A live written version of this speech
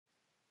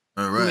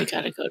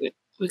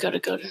We gotta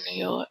go to New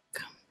York.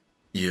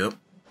 Yep.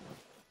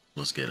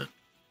 Let's get it.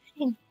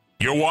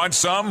 You want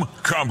some?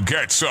 Come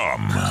get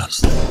some.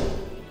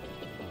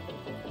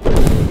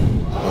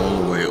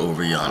 All the way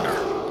over yonder.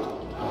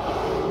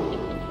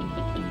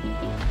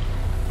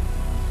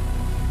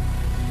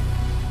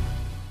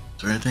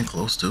 Is there anything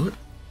close to it?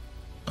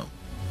 No.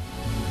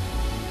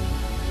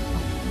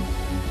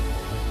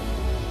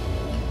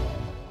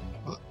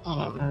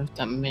 I don't know if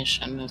that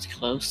mission is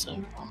closer.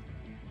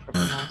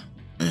 Probably not.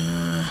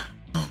 Yeah, I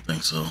don't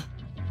think so.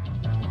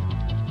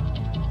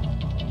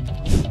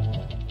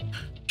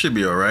 Should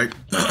be all right.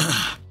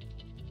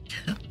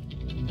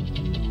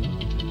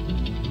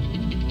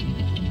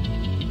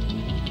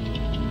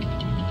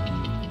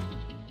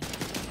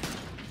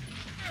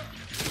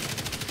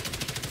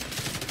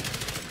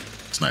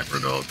 Sniper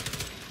dog.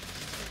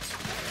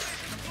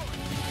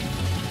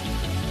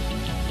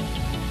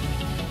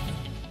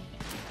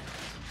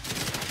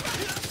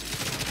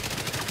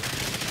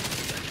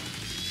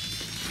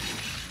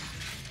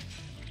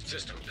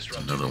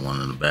 Another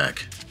one in the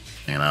back.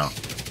 Hanging out.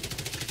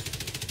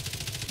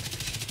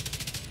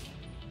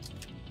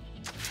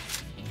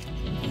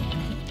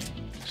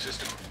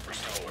 System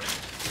restored.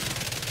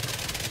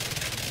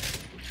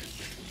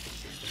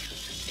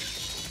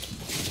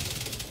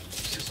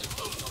 System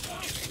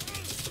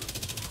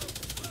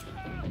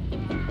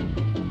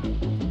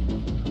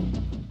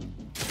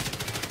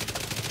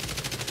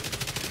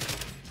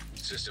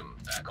System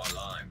back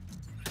online.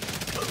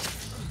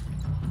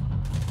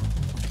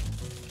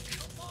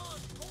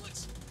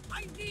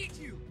 I need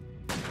you.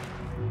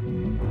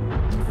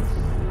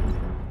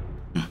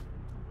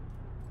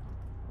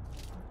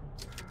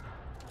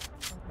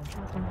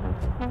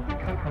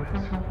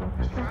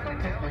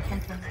 They have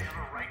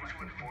a right to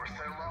enforce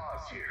their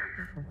laws here.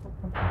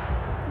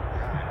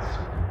 That's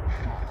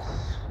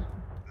false.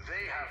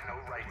 They have no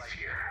rights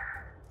here.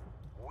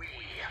 We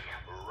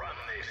run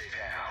this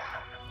town.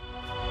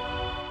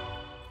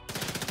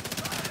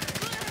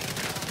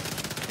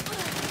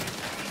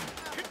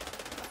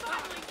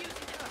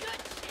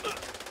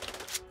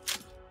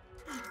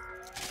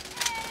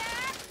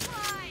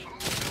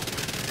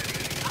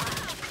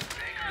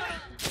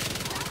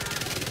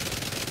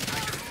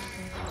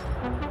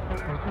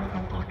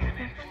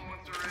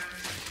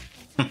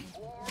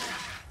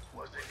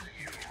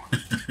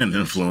 An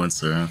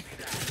influencer.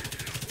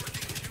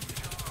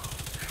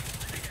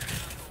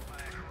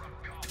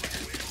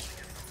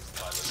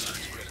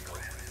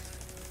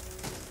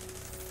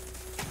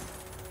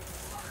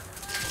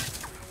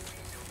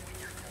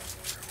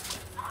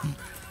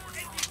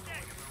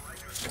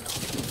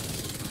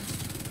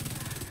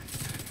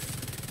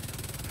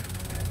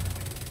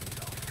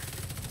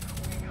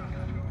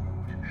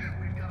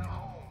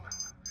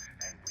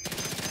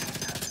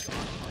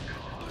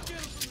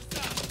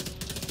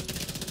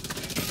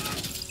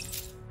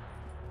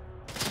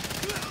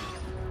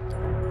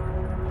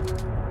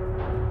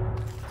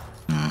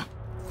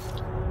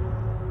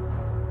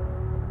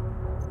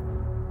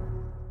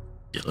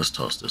 Yeah, let's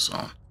toss this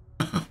on.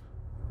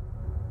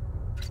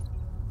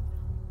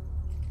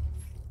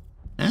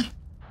 Eh?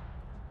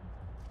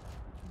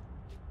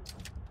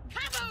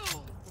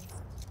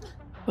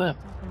 What?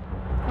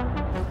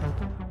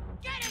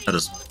 I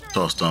just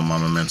tossed on my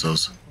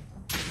mementos.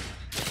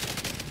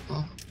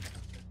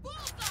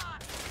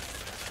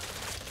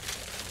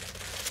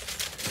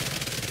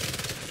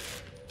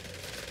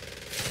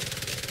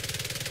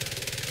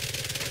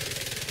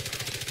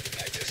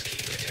 Access key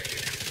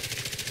detected.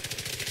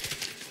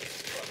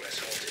 Progress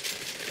halted.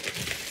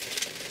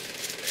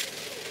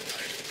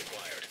 Override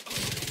required.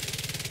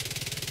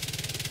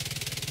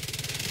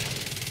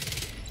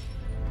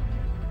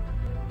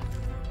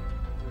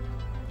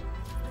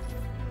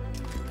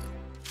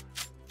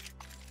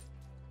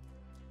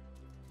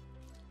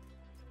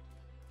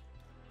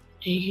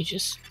 You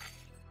just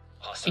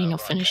Hostile Are you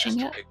not finishing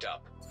broadcast it? picked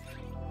up.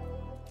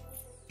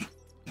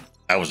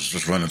 I was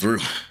just running through.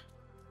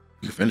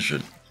 You can finish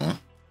it, huh?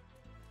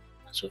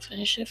 so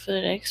finish it for the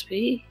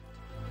XP.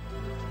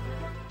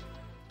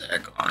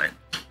 Heck on it.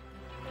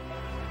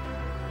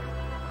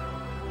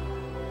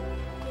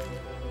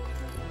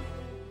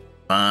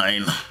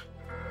 Fine.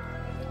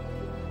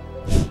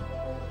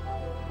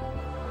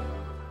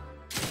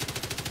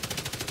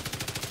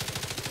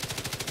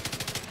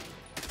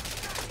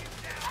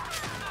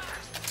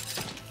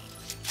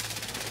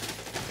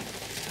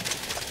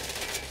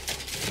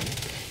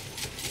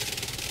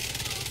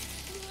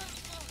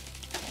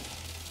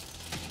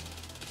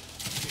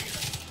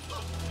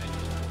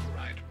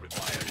 Override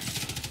required.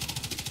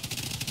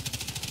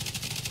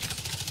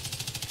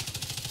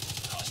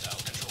 Hostile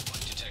control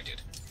point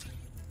detected.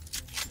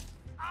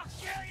 I'll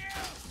kill you.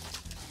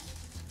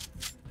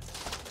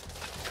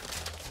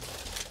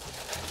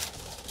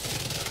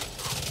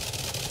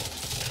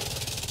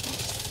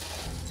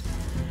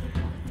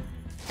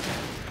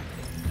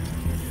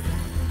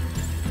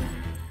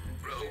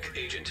 Rogue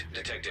agent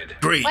detected.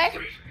 Great. What?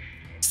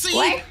 See?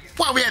 What?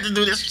 Why we had to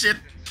do this shit?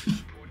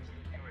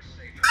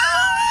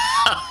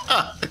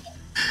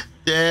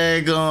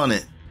 Daggone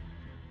it.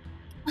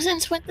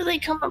 Since when do they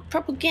come up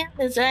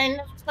propagandas? I ain't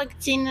never fucking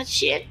seen that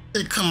shit.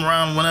 They come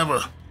around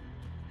whenever.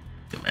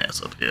 Get my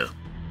ass up here.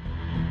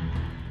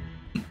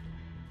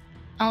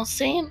 I don't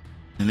see him.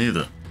 Me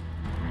neither.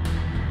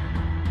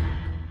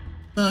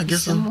 I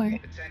guess Somewhere.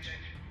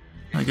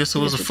 I guess it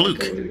was a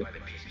fluke.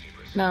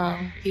 No,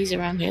 he's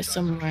around here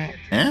somewhere.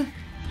 Yeah?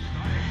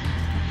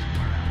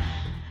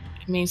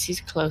 It means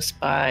he's close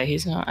by.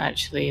 He's not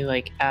actually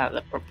like at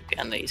the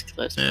propaganda. He's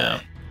close Yeah.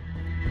 by.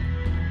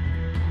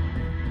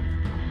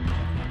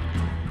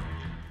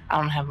 I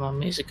don't have my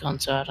music on,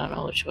 so I don't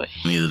know which way.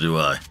 Neither do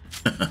I.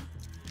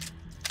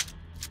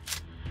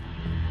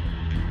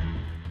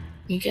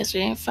 You guess we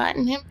ain't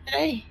fighting him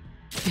today?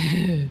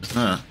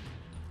 Huh.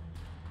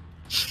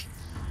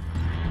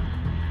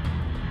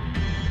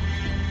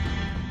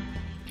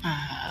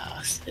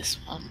 What's this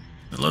one?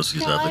 Unless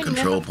he's No, at the I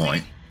control never-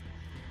 point.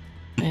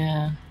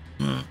 Yeah,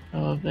 Yeah.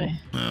 probably.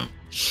 Yeah.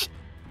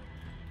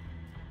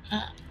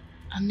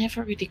 I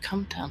never really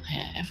come down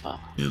here ever.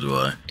 Neither do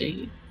I. Do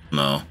you?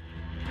 No.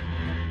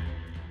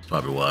 That's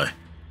probably why.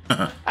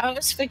 I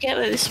always forget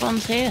that this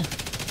one's here.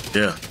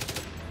 Yeah.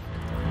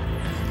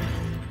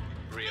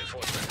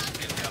 Reinforcements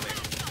incoming.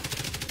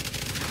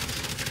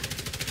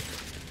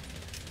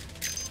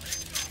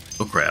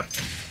 Oh crap.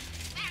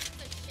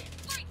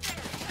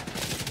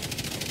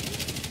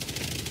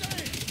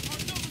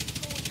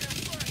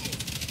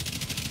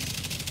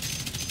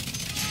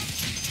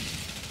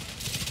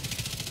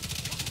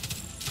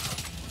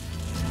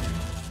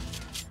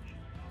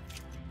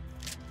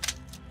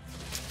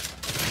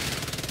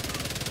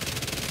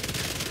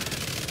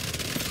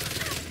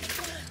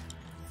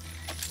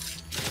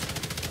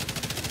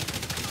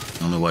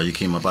 I don't know why you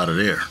came up out of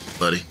there,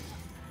 buddy.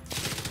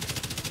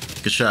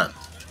 Good shot.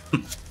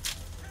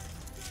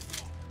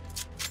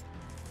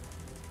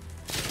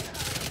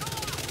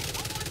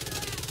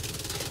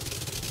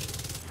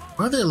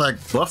 Why are they like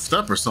buffed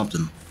up or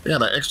something? They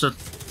got an extra.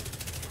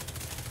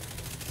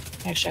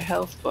 Extra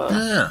health bar.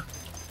 Yeah.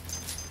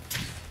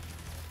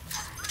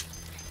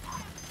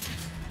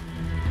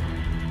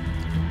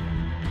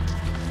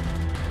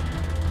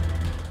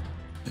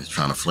 He's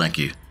trying to flank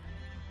you.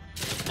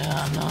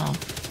 Yeah, I know.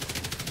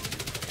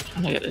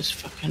 Trying to get this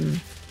fucking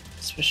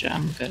special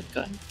ammo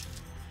gun.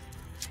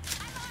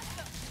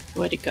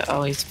 Where'd he go?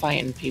 Oh, he's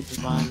fighting people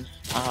behind.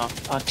 Oh,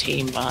 our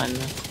team behind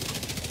them.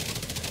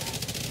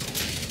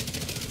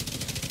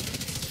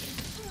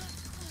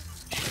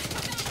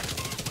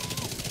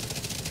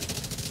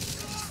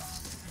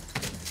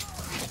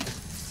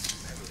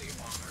 Heavily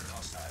armored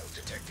hostile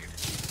detected.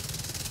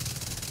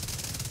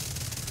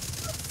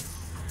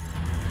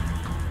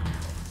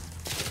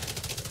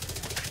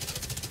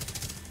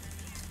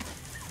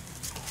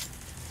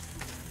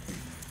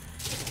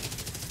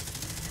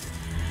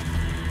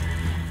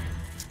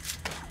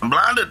 I'm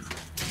blinded.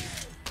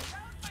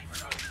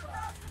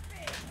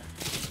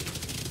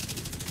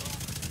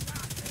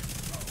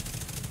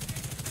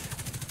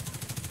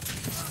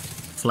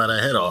 Fly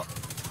that head off.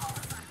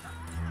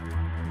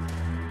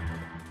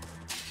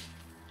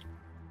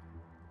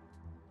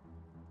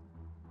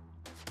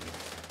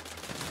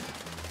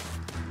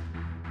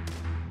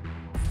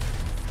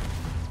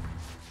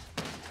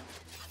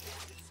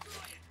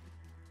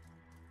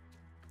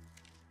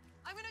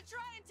 I'm gonna try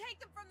and take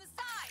them from the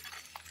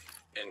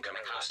side.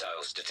 Incoming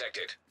hostiles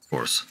detected. Of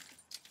course.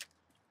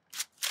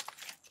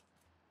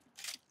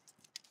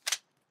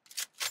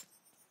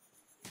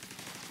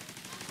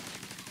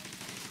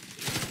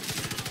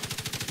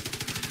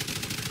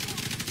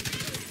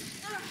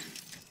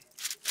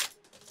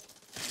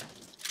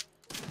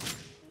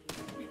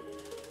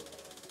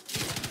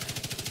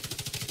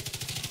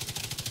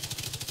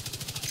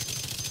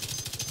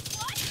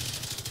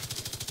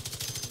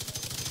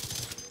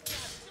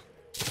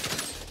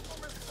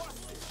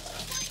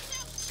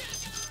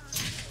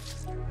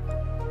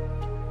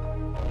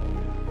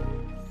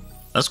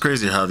 That's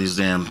crazy how these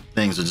damn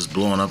things are just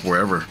blowing up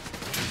wherever.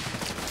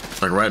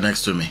 Like right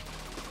next to me.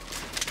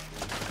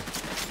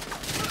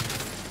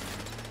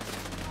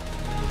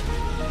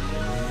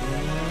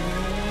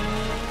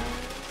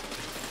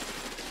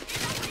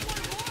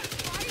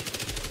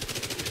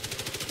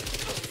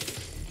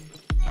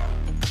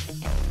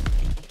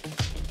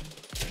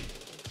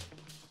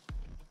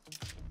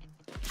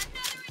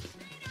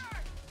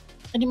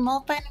 Any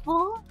more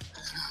anymore?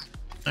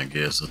 I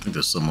guess. I think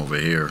there's some over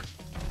here.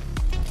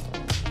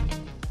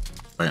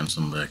 Fighting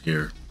some back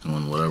here,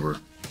 doing whatever.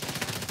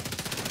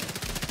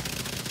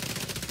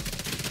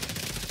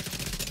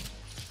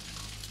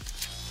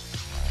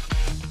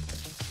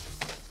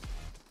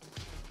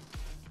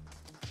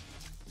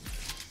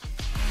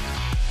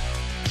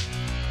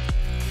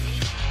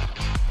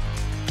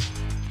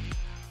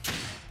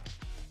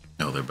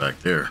 No, they're back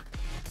there.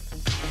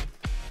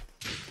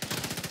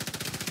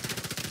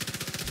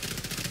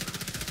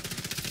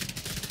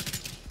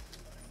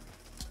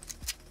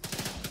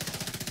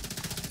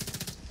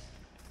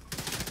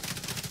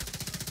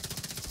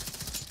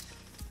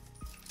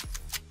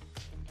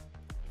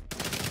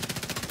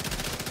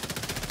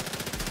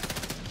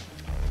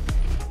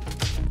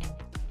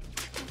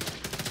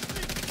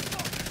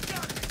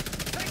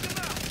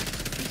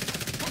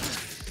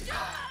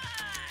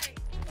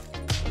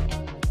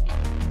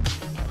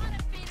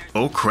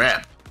 Oh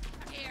crap!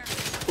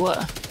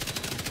 What?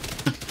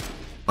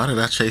 Why did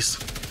I chase?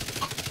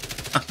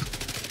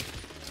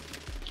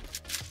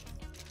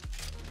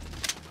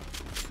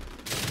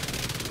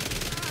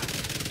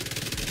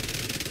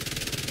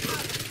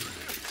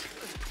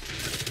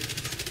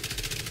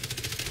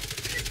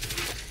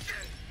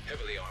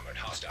 Heavily armored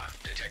hostile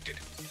detected.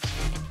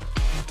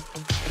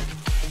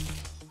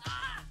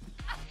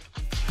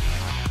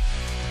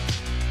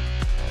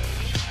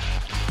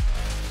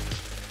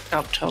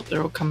 Up top,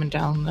 they're all coming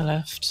down the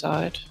left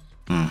side.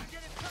 Hmm.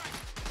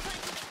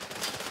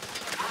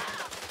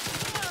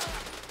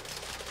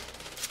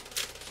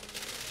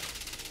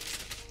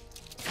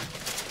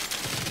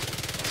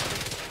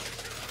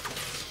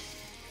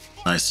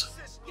 Nice.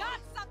 Got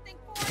something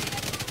for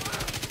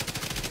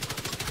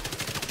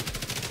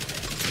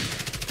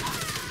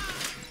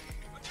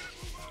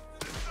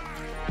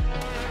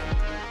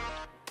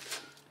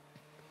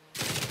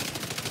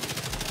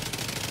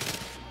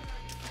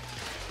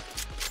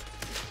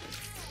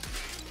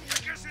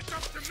Guess it's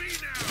up to me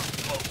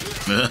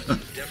now.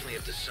 Definitely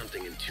up to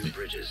something in two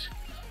bridges.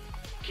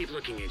 Keep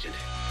looking, Agent.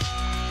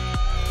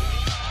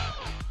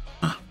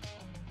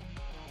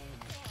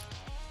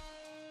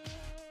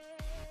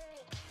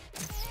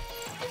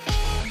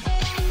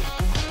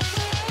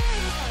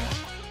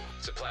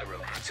 Supply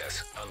room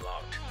access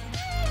unlocked.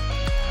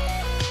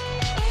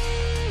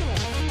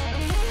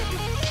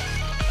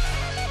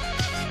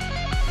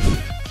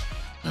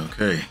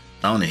 Okay,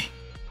 Downey,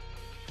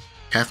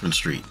 Catherine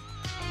Street.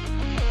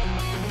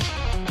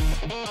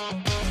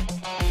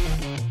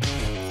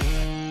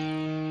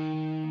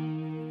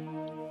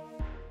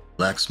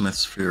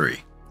 Blacksmith's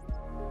Fury.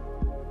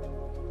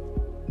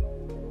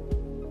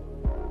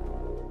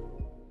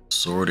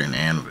 Sword and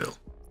Anvil.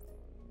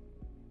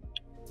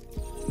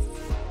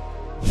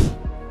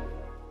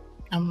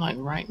 I'm like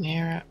right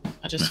near it.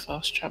 I just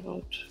fast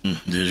traveled.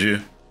 Did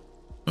you?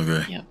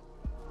 Okay. Yep.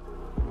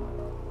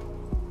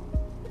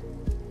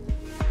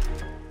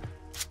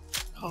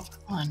 I'll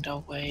find our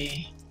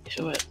way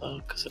to it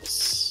though, because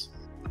it's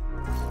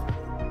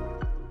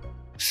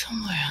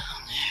somewhere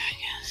along there, I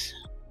guess.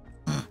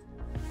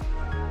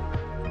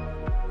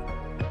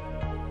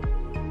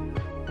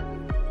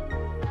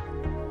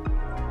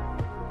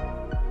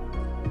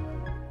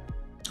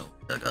 Oh,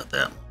 I got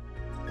that.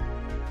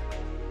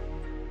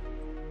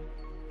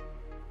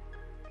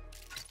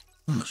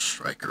 I'm a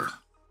striker.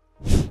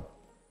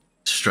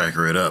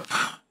 Striker it up. You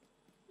know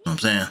what I'm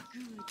saying?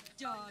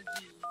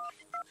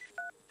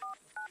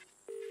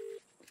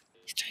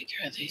 Let's take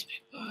care of these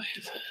big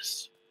boys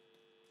first.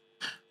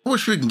 I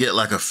wish we can get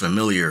like a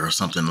familiar or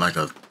something, like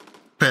a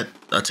pet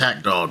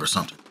attack dog or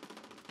something.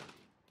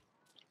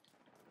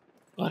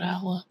 What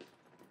hour?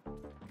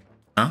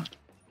 Huh?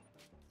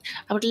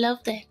 I would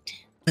love that.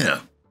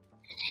 Yeah.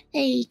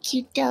 Hey,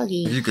 cute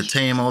doggy. If you could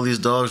tame all these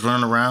dogs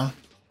running around,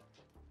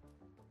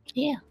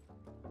 Yeah.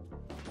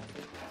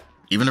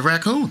 even a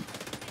raccoon.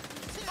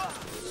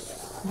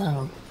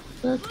 No.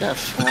 What the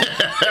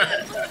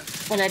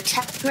fuck? An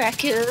attack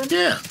raccoon?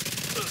 Yeah.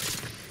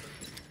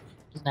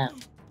 No.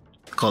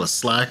 Call it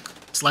Sly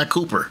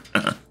Cooper.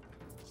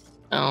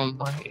 Oh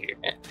boy.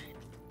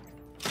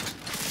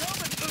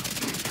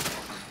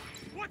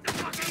 What the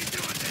fuck are you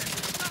doing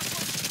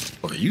there?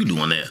 What are you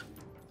doing there?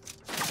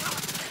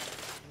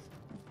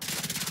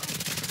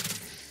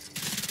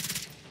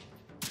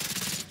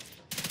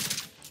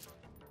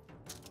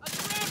 I'm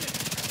surrounded.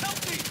 Help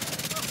me!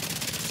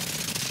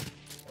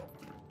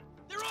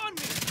 They're on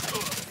me.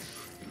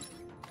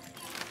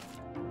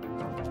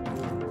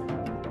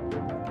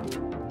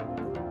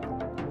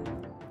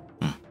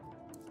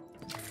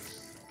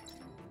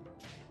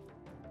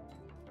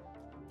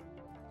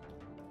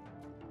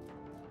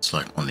 It's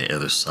like on the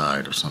other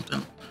side or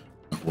something.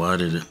 Why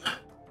did it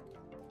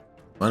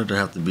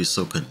have to be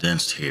so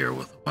condensed here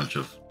with a bunch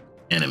of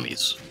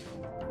enemies?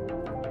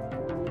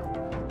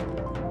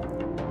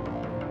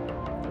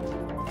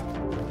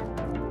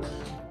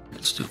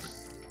 It's stupid.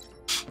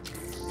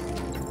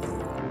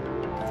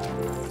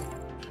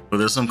 But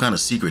there's some kind of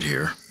secret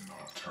here.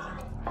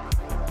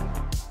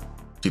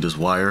 See this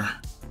wire?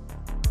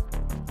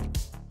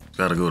 It's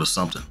gotta go to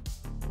something.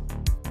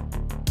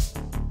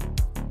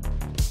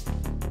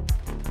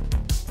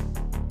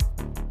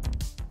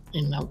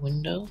 In that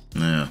window?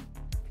 Yeah.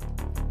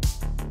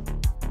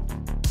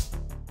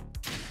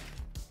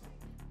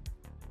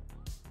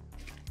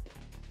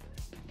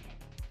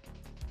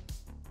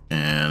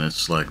 And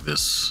it's like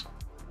this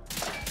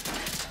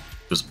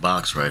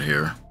box right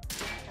here.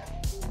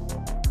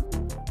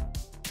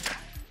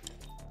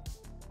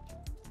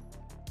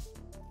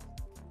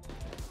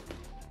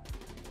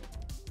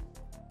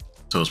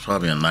 So it's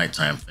probably a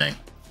nighttime thing.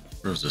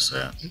 Where's this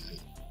at?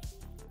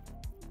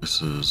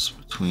 This is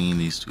between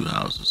these two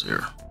houses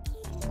here.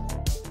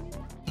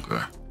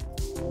 Okay.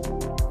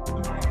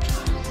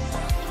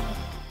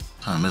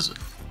 Time is it?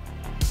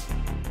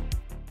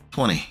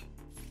 20.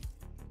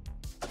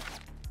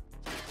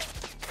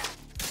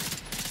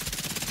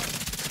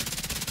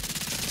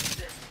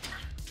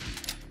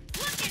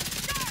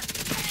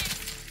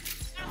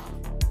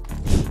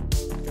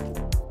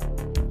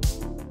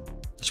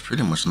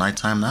 pretty much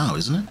nighttime now,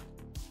 isn't it?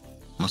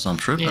 Unless I'm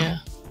tripping. Yeah.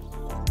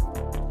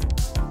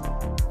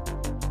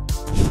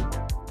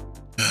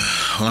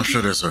 Well, I'm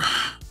sure there's like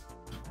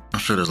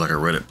a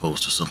Reddit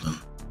post or something.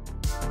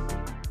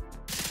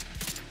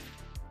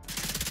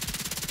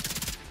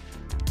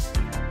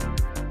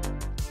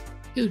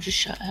 You just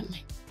shot at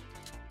me.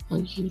 Oh,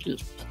 you little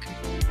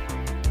fucking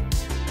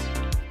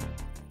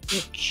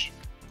bitch.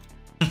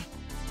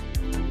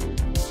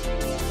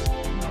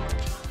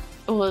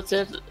 Well,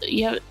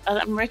 yeah,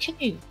 I reckon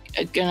you're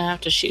gonna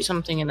have to shoot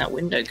something in that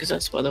window because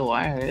that's where the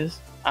wire is.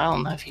 I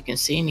don't know if you can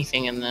see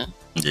anything in there.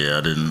 Yeah,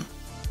 I didn't.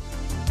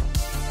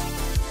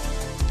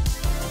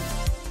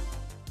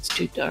 It's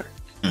too dark.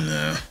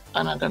 Yeah.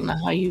 And I don't know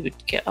how you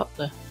would get up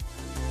there.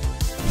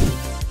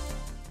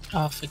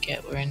 Oh,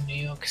 forget we're in New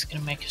York. It's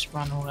gonna make us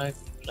run all over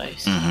the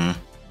place. Mm-hmm.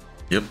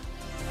 Yep.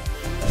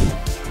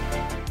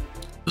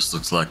 This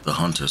looks like the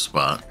hunter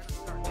spot.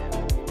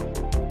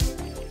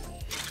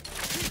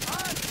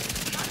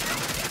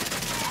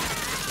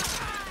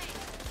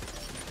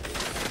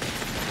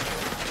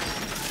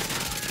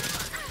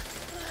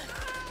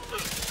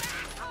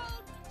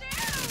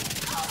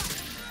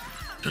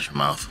 Shut your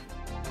mouth.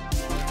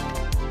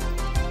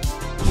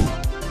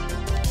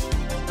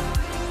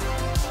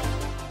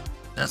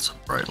 That's a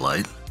bright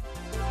light.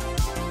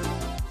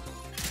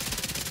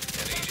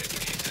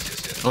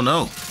 Oh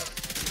no!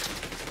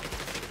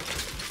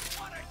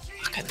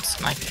 Fucking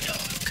sniper dog.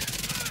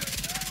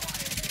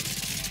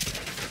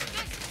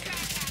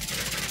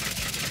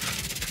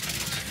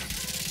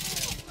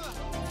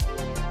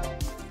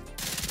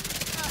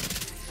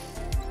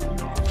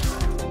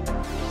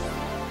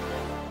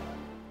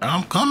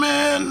 I'm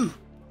coming!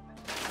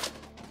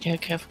 Yeah,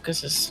 careful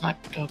because there's a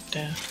sniper dog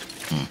there.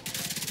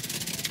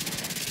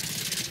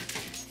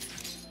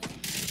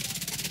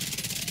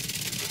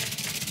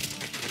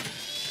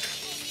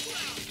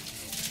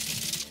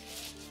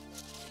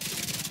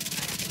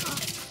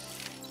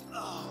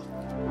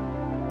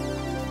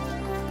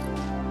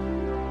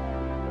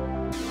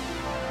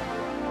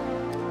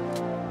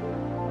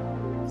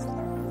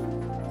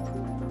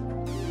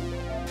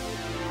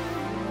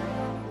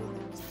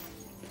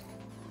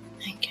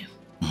 Thank you.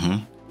 Mm-hmm.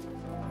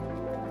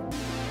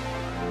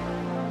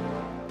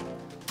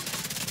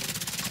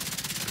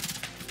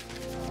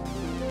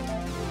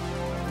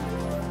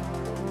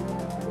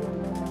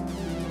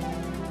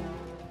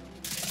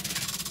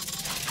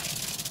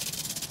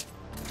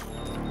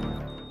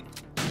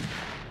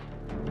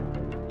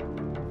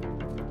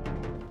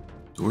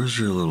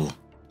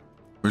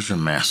 Where's your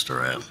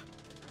master at?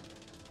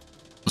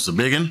 What's the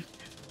biggin?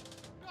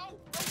 No,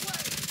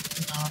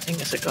 I think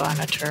it's a guy in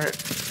a turret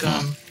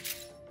gun.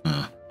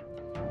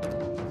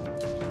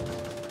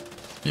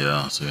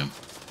 Yeah, I see him.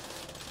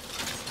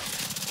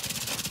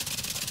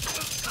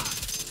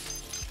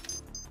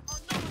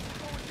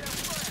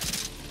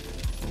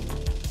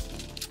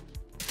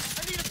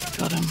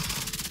 Got him.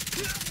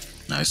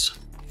 Nice.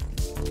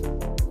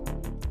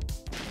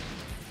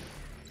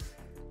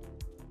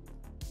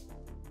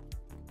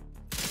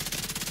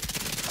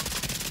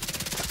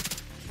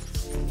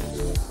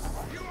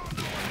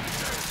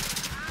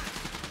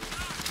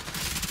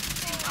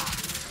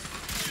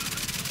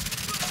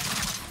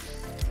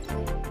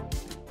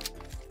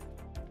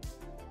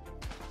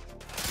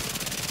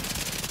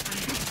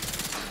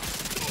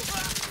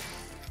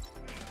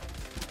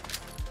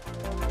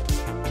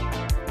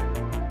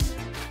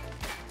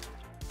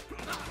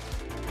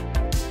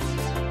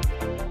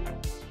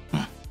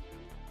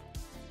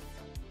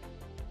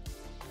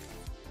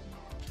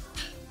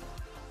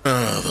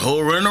 The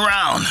whole run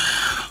around.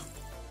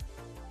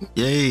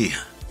 Yay.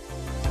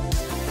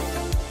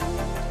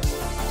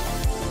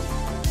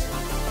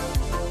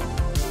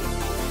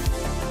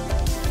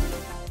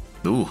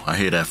 Ooh, I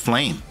hear that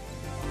flame.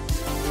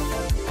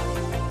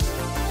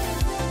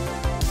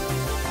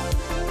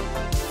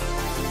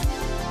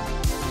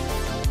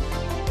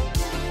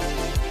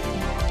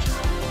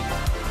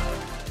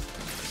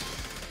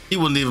 He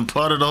wasn't even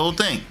part of the whole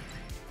thing.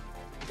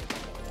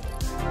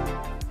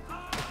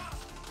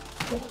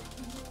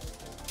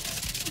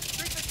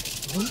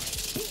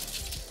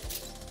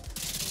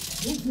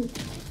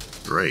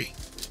 Great.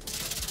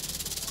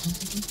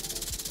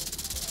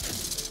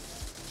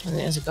 And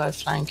there's a guy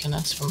flanking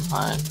us from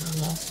behind.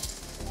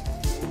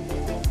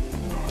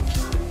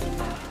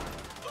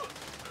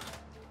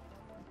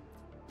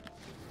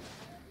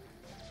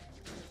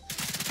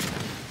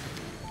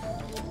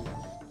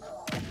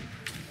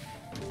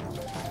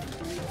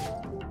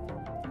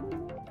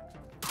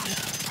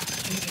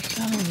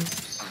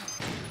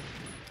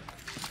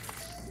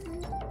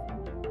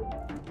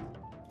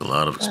 A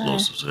lot of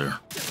explosives there.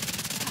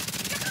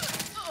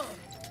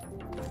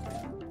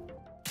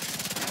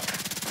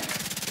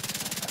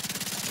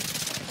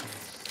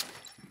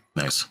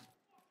 Nice.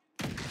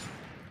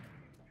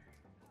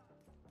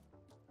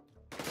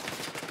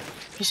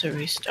 There's a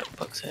restock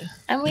box here.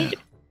 And we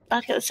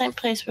back at the same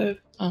place where...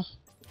 Oh,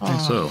 I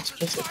think so.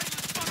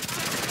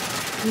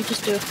 We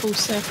just do a full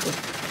circle.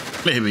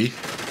 Maybe.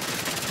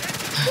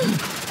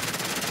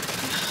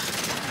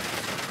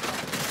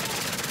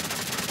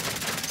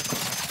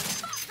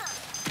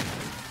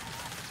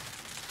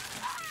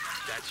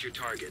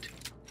 target.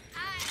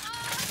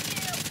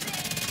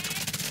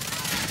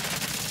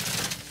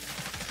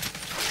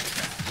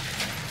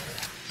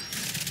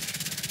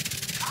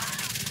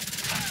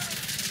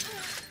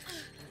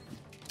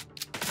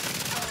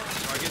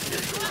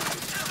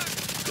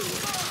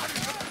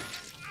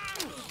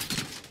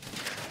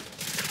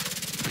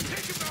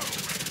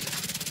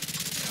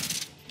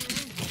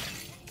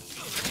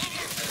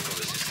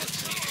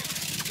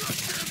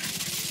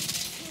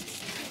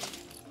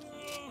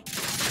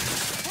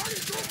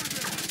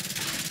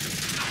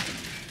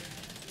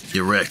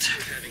 You're wrecked,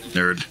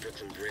 nerd.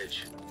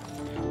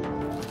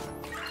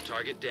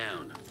 Target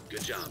down.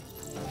 Good job.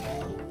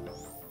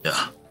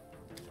 Yeah.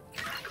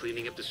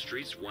 Cleaning up the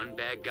streets one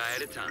bad guy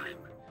at a time.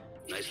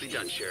 Nicely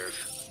done,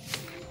 Sheriff.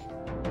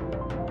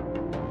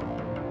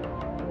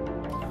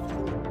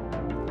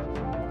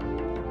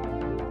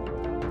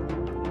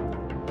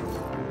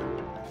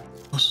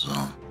 What's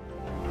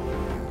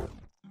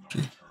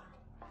gee.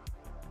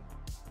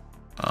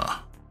 A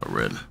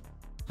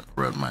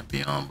red might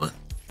be on, but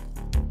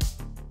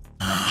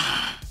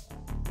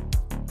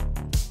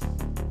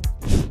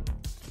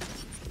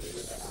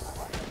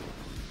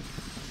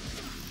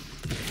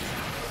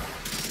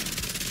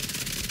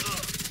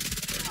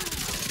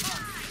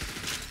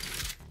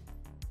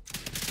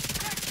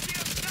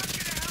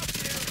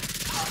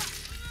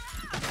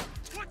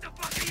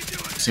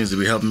seems to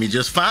be helping me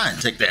just fine.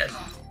 Take that.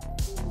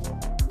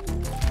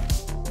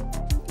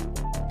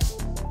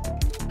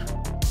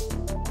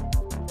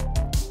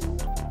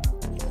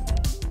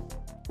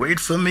 Wait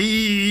for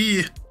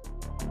me.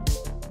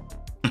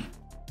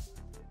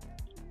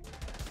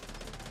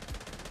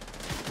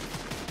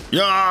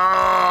 Yeah.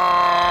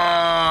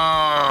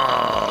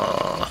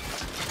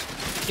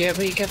 Yeah,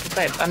 but you got the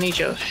babe. I need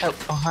your help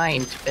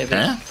behind, baby.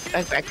 Huh?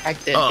 Back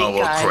the Oh, big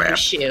well, guy with crap. the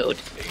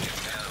shield.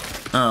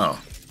 Oh,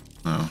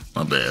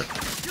 my bad.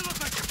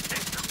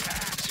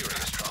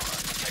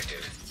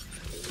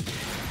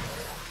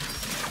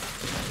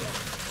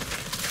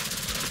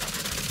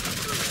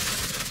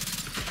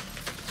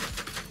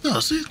 Oh,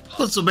 see,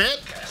 what's so bad?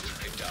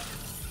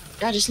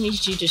 I just need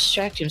you to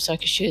distract him so I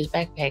can shoot his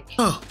backpack.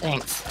 Oh,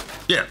 Thanks.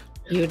 yeah.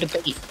 You're the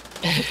bait.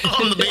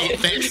 On the bait,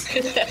 thanks.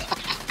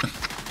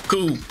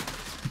 Cool.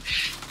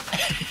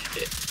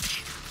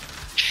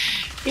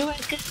 You're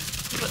welcome.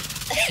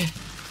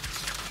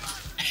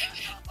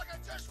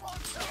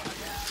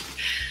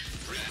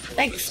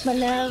 Thanks, my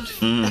love.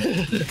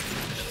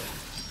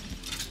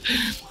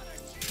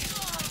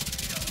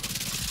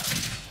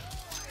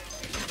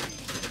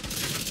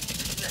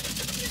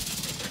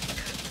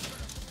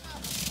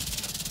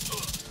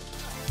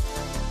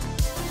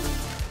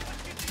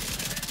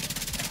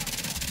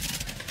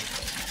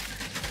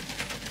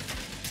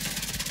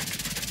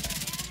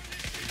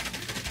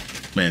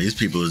 Man, these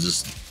people have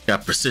just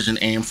got precision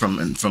aim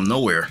from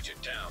nowhere.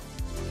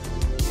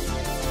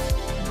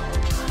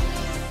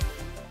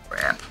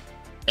 Crap.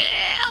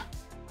 Yeah.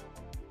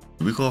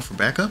 Did we call for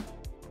backup?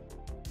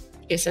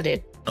 Yes, I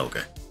did.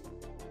 Okay.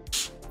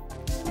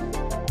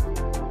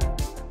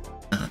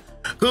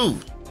 Cool.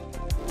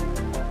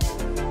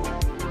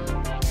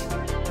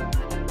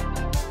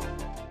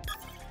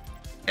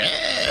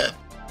 Yeah.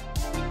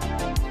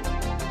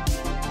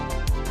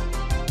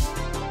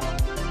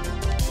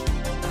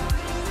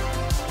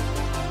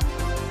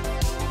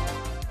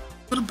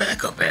 Where the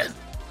backup at?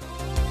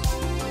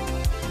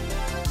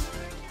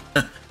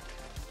 I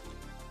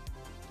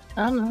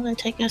don't know. They're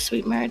taking a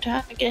sweet merry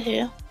time to get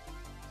here.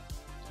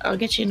 I'll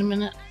get you in a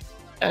minute.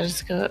 I'll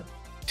just go up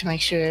to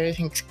make sure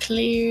everything's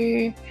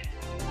clear.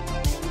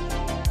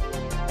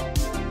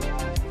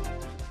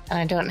 And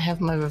I don't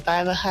have my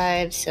reviver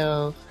hide,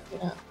 so...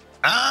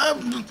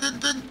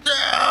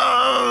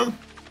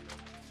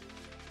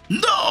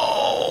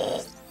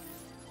 No!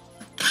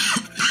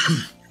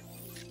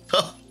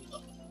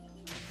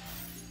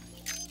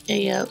 There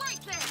you go.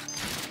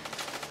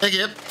 Thank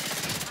you.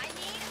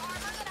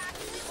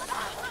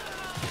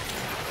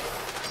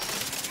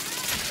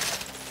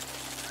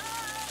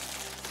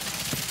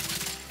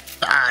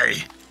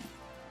 Die.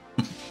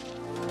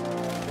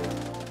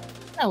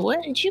 Now,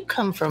 where did you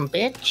come from,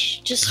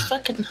 bitch? Just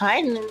fucking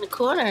hiding in the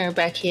corner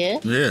back here.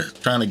 Yeah,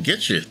 trying to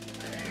get you.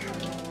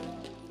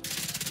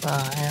 Oh,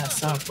 I have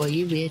something for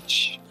you,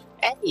 bitch.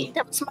 Hey,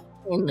 that was my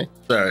friend.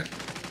 Sorry.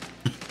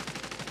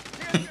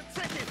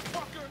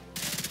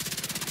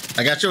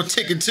 I got your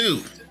ticket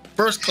too.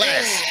 First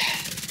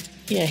class.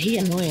 Yeah, he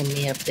annoying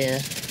me up there.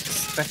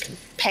 Just fucking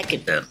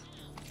packing. Yeah.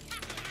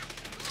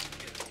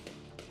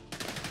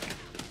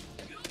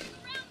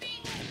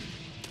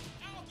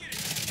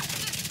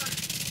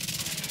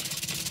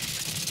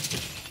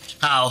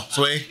 How,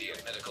 Sway?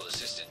 Medical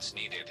assistance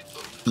needed.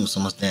 Doing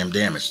so much damn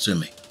damage to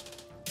me.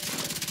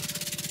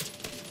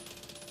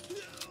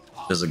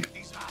 There's a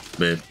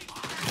babe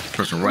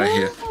person right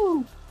here.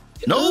 Ooh.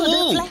 No! Ooh,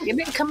 they're flanking.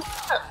 They're coming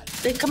out.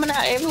 They're coming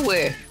out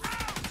everywhere.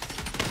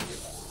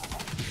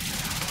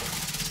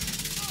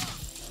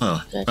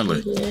 Oh, Got friendly.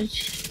 you,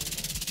 bitch.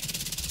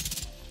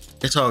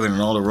 They're targeting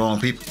all the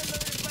wrong people.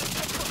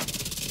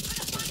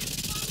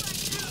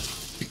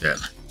 Take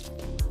that.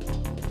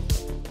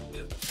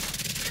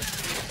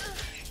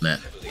 Net.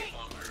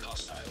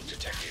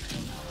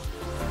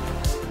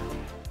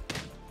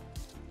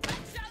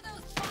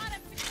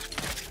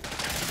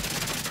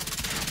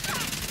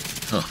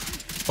 Oh,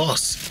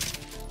 boss.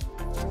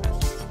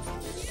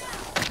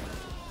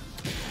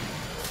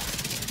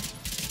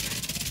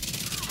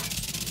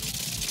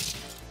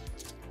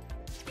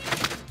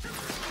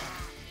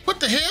 What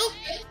the hell?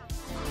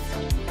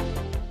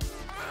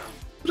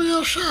 Who the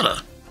hell shot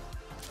her?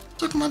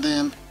 Took my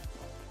damn.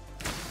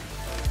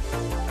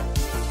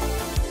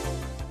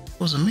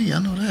 Wasn't me, I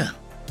know that.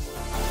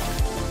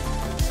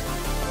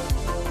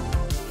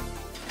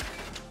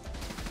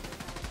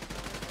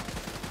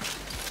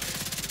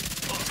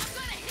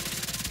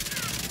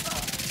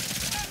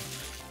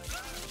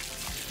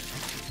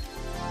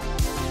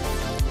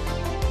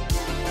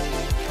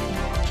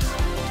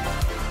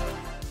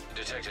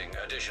 Detecting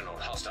additional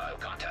hostile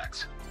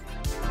contacts.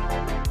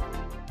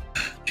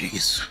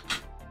 Jeez.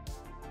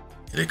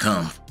 Here they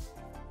come.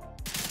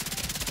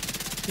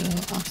 Yeah,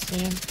 I see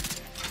him.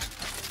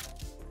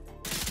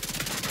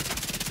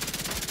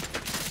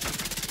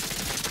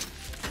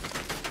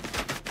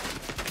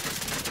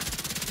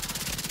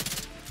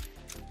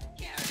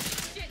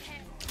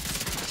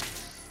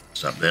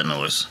 Stop that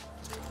noise.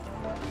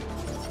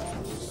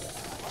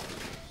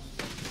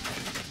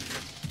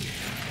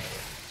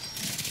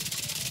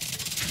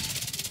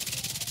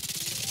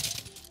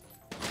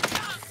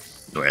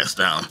 Your ass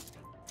down.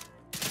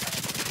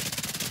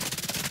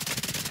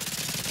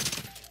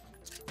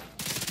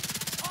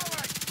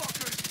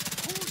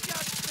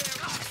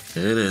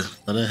 There it is.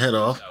 Let her head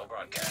off.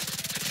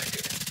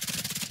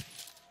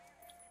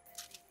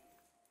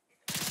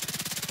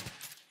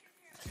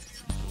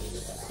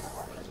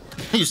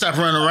 You stop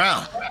running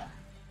around.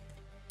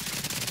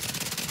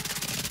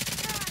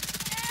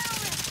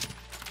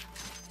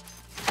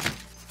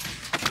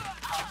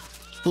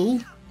 Fool.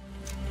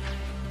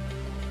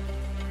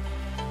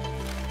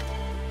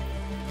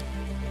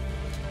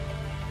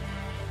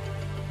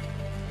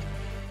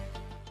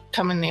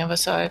 Coming the other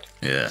side.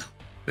 Yeah,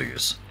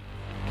 figures.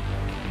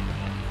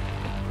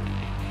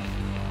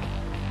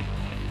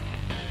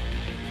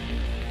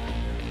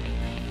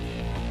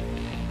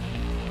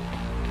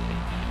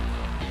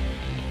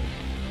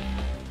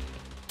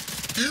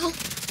 Hell?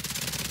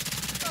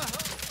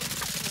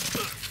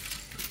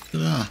 Get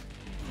down.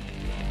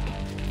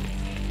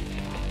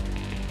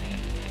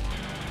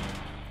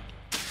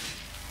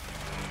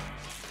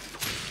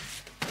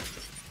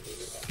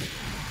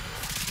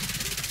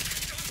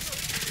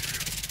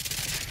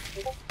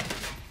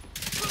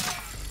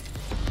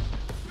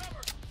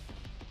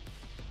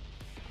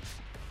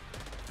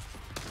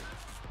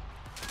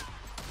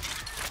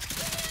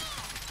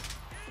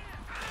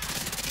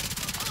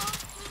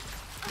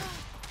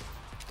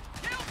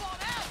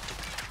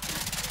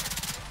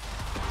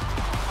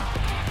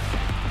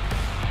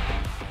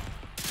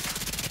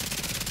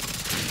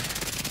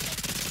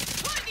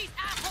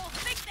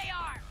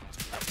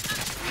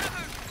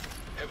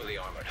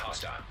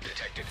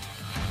 Detected.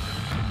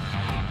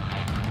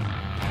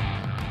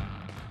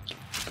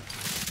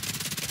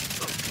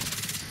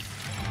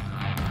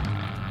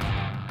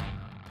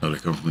 Oh, they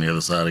come from the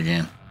other side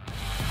again.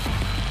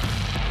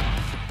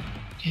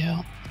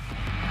 Yeah.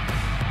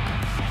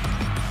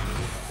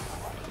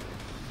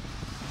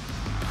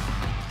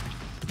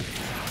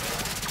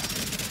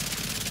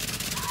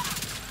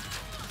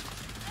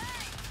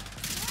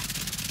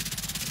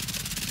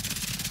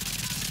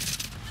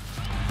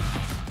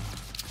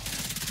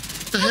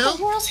 What the hell?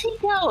 Where's he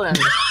going?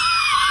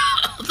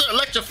 They're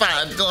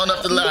electrified going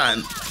up the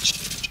line.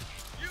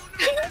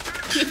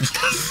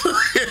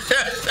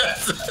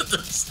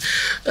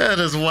 That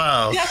is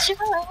wild. Got your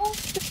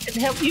ass and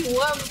help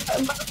you up.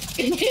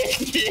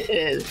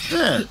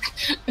 Yeah.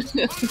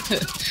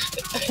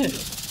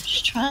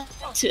 Just trying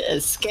to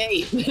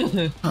escape.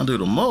 I'll do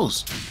the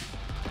most.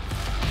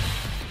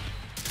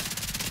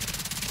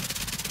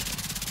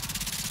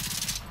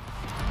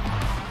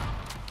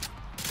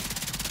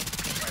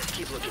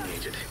 Keep looking,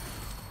 Agent.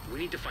 We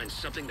need to find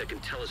something that can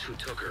tell us who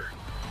took her.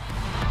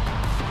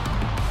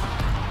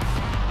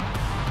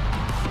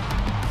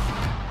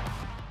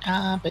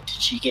 But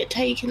did she get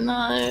taken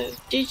though?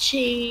 Did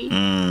she?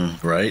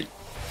 Right.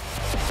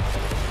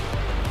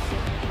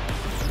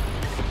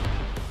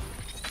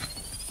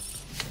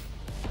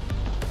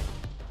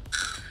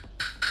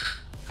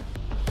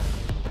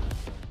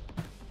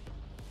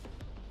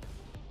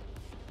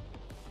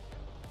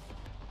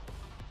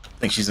 I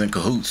think she's in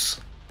cahoots.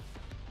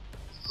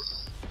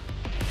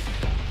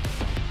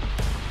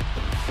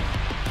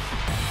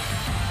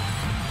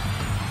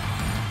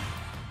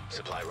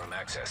 Supply room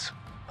access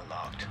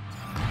unlocked.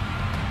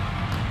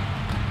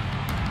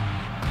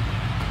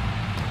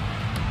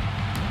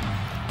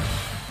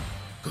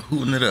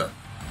 Cahooting it up.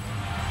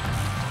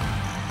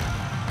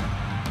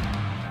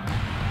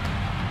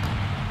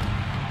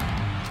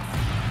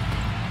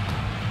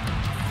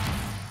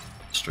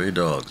 Stray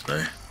dogs,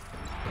 eh?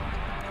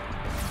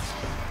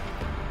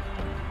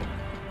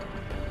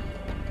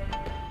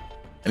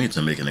 I need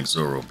to make an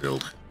Exoro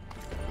build.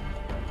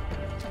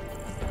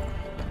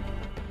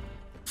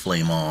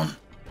 Flame on.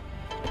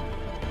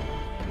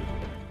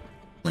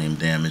 Flame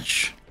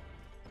damage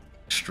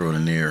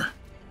extraordinaire.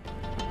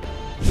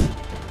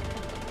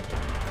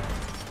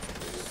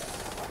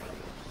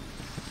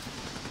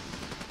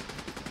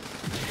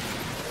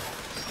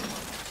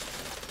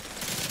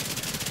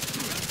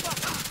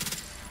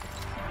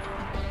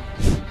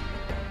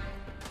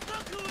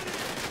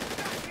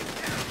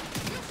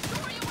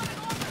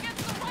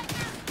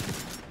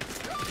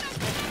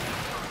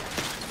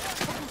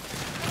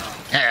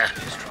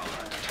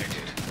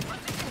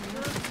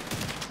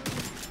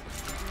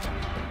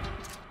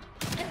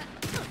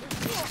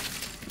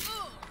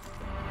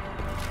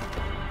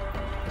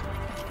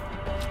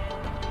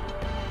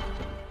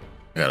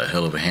 Got a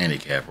hell of a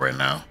handicap right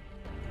now.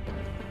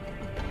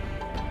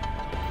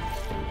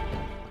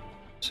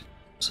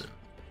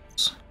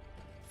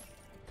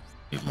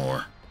 Need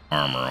more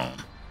armor on.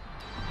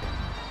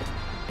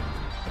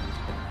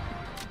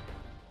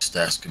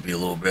 Stats could be a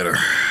little better.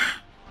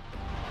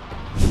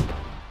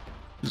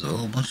 There's a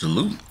whole bunch of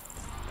loot.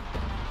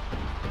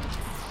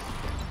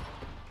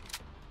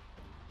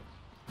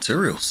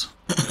 Materials.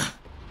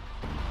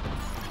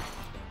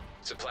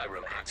 Supply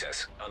room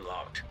access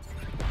unlocked.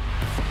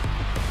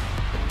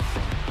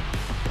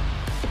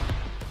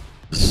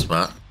 This is the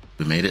spot.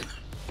 We made it.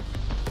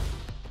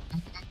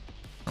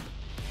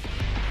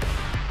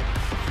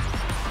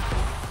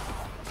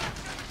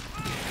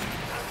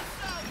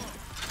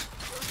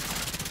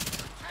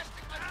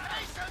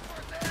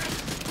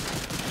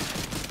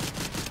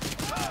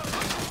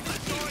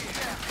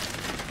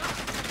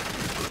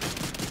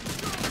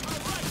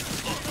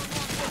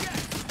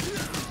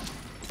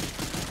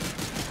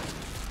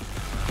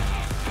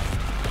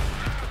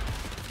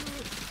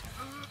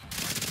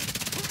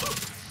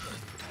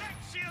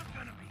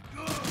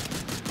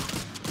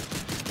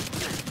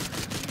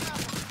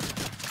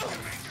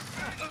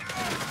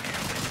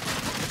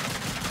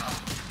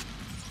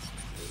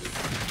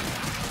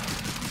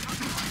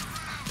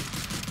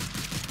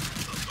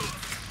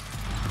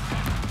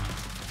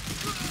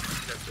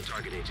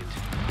 Target agent.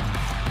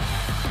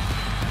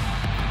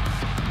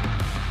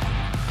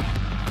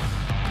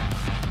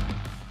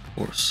 Of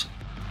course.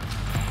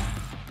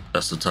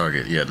 That's the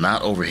target. Yeah,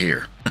 not over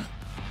here. Of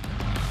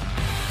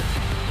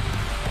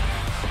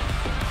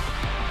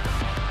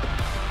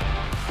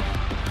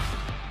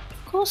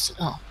course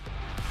not.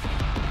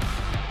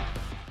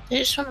 They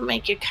just want to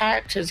make your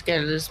characters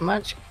get as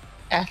much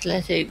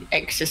athletic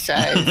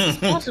exercise as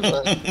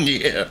possible.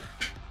 Yeah.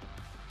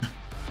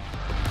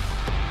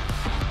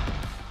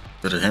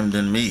 Better him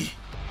than me.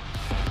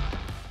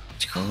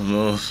 Oh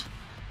no.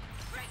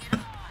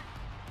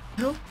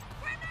 Nope.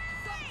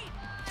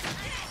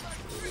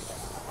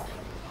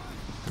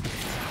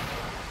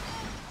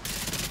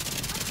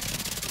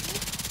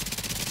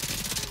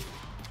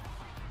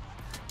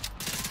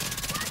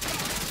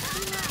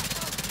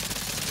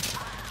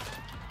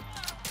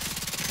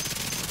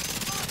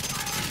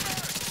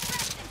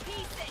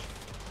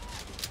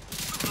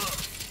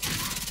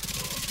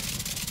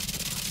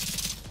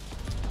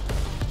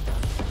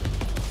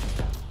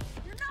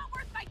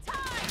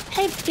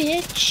 Hey,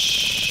 bitch.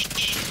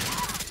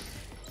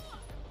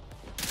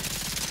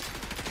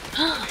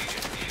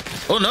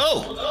 Oh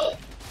no!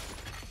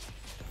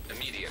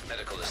 Immediate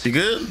medical assistance. You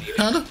good?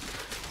 Kinda?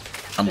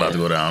 I'm about to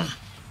go down.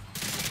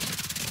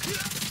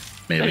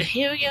 Better Maybe.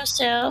 heal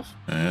yourself.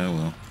 Yeah,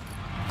 well.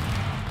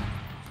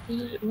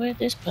 Where'd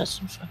this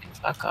person fucking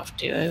fuck off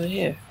to? Over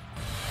here.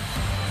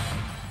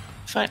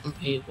 Fighting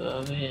people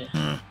over here.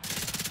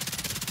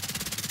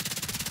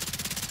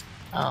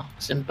 Oh,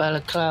 some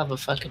balaclava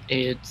fucking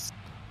dudes.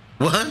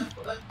 What?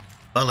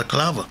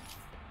 Balaclava.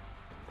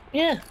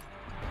 Yeah.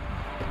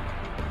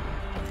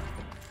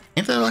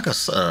 Ain't that like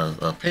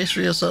a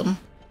pastry or something?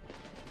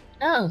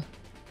 No.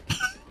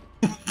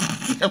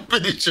 I'm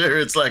pretty sure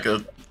it's like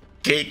a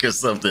cake or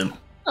something.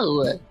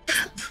 Oh,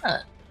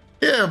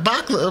 Yeah,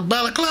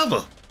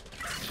 balaclava.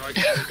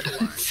 Target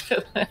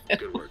agent.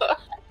 Good work.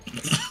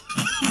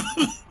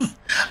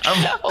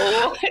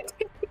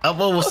 I'm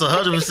almost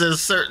 100%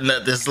 certain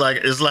that it's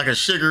like a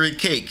sugary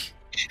cake.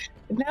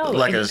 No,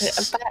 Like a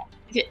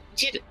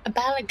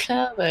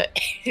balaclava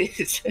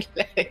is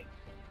like...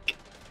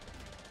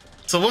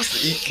 So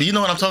what's do you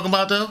know what I'm talking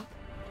about though?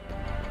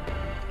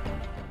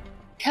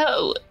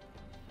 No.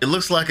 It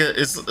looks like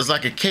it's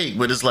like a cake,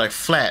 but it's like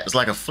flat. It's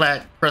like a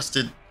flat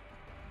crusted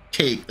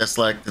cake that's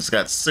like it's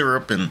got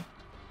syrup and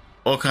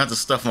all kinds of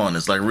stuff on it.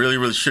 It's like really,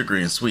 really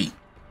sugary and sweet.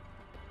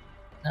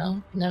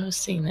 No, never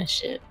seen that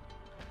shit.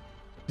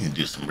 You can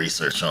do some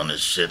research on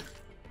this shit.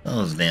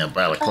 Those damn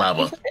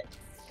balaclava.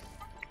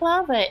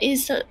 Balaclava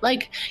is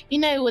like, you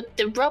know what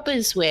the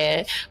robbers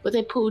wear, what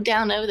they pull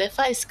down over their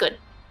face, got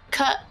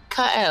cut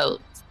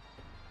out.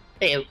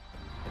 There.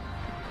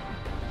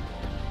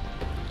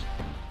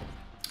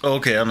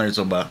 Okay, I know what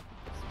you're talking about.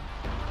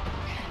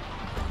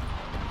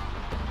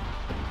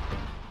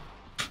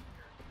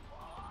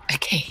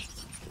 Okay.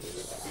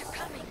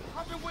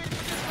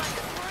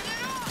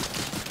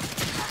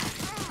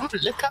 Oh,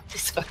 look up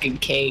this fucking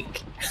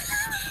cake.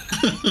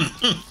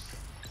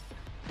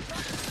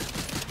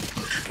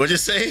 What'd you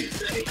say?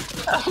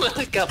 I'm gonna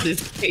look up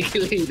this pig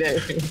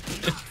leader.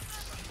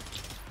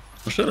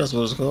 I'm sure that's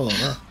what it's called,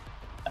 huh?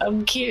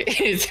 I'm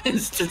curious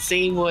to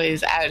see what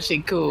is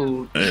actually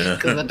called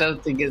because I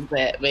don't think it's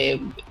that,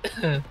 man.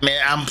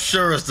 Man, I'm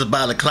sure it's the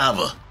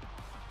balaclava.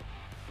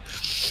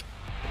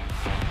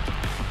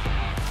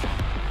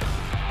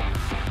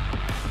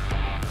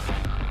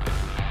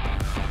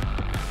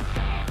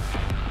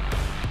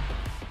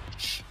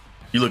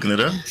 You looking it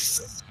up?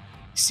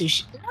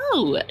 Sushi?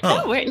 No,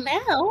 not right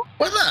now.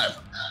 Why not?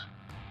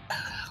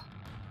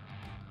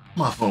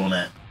 My phone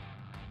at?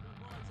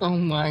 Oh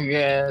my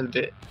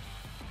god.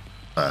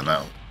 I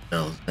know.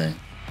 That was the thing.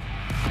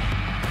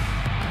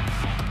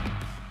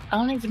 I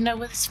don't even know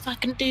where this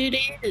fucking dude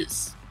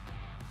is.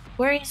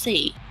 Where is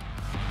he?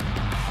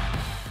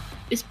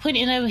 He's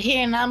pointing over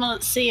here and I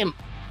don't see him.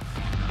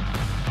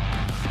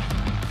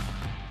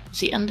 Is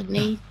he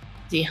underneath?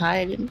 Is he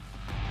hiding?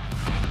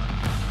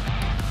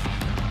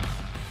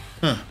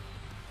 Huh.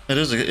 It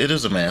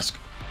is a mask.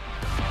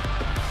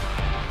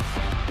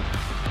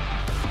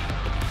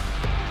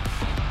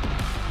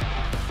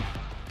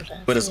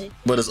 But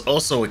it's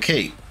also a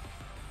cape.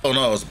 Oh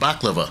no, it's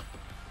baklava.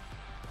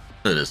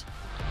 There it is.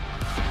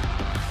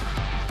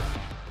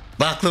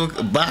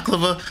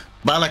 Baklava,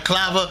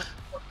 balaclava.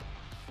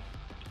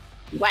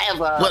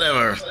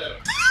 Whatever.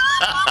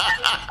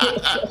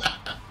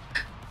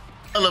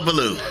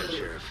 Hullabaloo.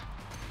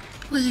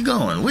 Where you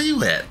going? Where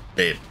you at,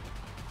 babe?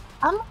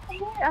 I'm up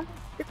here. I'm at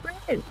the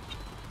bridge.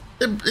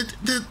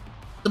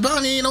 The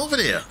bounty ain't over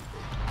there.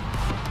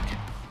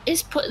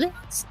 It's pointing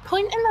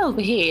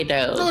over here,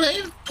 though. No, they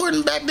ain't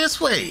pointing back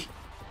this way.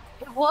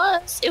 It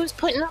was. It was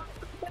pointing over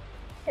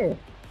here.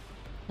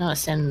 No,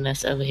 it's sending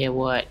us over here.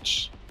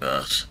 Watch.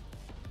 Gosh.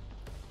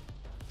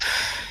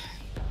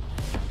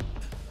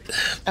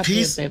 Up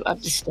here, babe.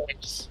 Up the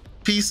stairs.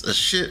 Piece of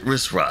shit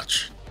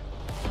wristwatch.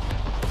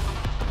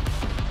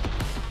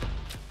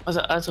 I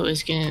thought it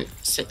was gonna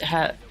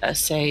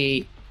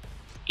say,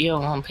 you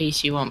don't want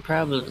peace, you want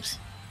problems.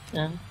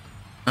 No?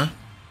 Huh?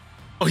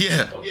 Oh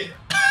yeah.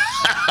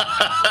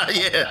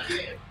 Yeah.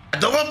 I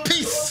don't want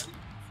peace.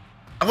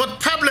 I want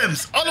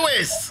problems,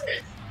 always.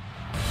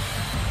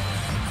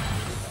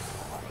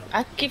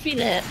 I can give you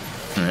that.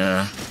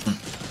 Yeah.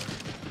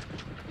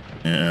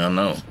 Yeah, I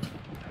know.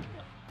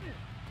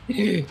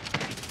 I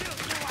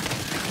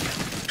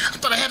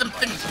thought I had them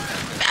things.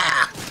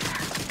 Ah.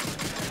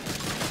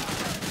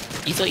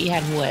 You thought you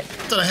had what? I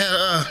thought I had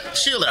a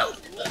shield out.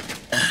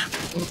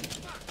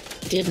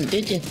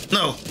 Did you?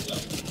 No.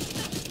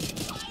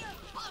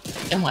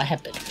 And what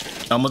happened?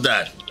 I'm gonna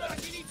die.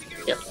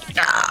 Yep.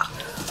 Ah.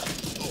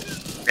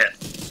 Yeah.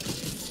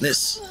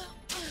 This.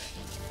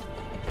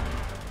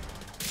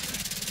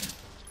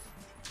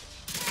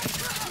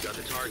 You got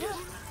the target.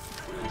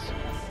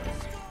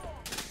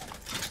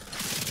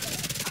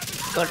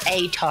 Got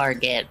a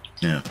target.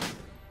 Yeah.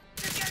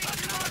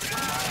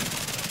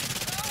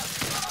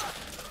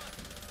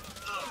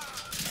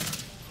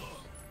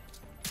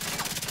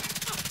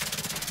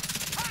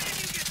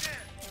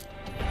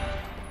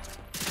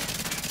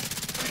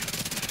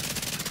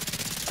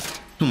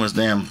 Too much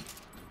damn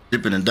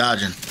dipping and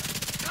dodging.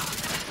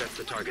 That's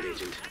the target,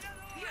 Agent.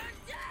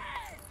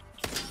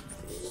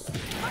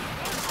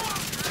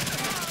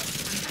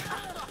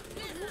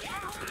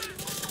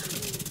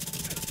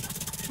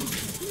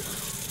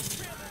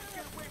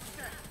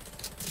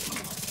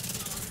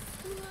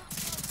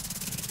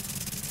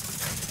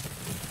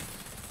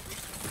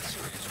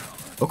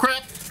 Oh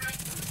crap!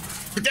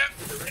 Get down!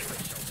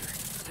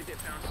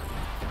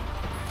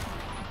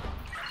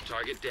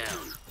 Target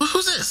down.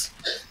 Who's this?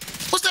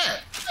 What's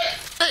that?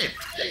 Babe!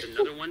 There's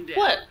another one down.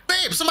 What?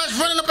 Babe, somebody's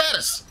running up at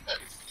us!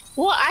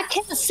 Well, I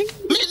can't see.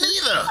 Me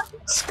neither!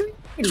 Screen.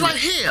 It's right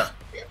here!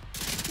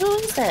 Who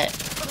is that?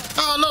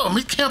 I don't know,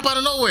 he camp out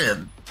of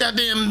nowhere.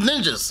 Goddamn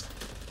ninjas.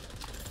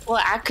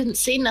 Well, I couldn't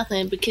see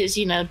nothing because,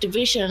 you know,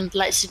 Division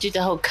likes to do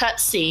the whole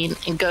cutscene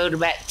and go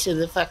back to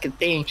the fucking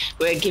thing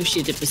where it gives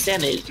you the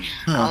percentage.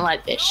 I don't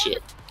like that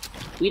shit.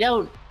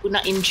 We're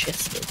not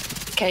interested.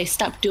 Okay,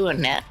 stop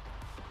doing that.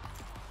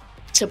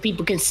 So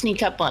people can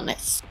sneak up on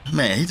us.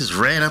 Man, he just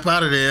ran up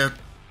out of there.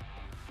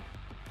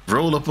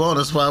 Rolled up on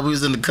us while we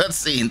was in the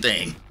cutscene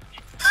thing.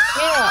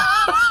 Yeah.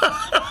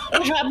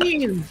 That's what I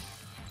mean.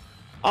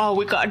 Oh,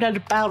 we got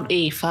another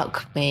bounty.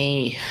 Fuck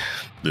me.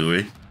 Do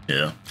we?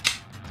 Yeah.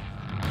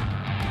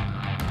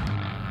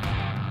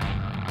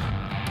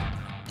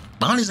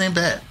 Bounties ain't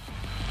bad.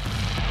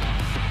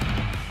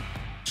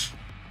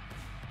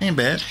 Ain't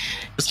bad.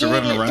 Just to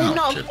running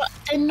around.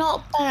 They're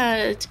not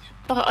bad,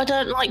 but I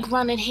don't like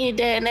running here,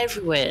 there, and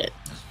everywhere.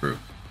 That's true.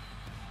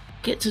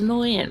 Gets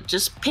annoying.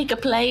 Just pick a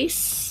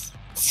place,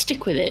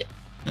 stick with it.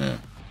 Yeah.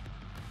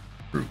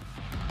 True.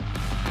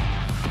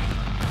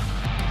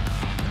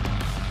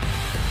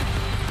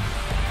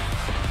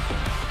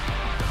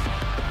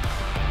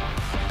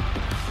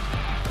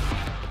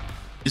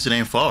 At least it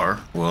ain't far.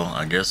 Well,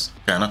 I guess,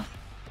 kinda.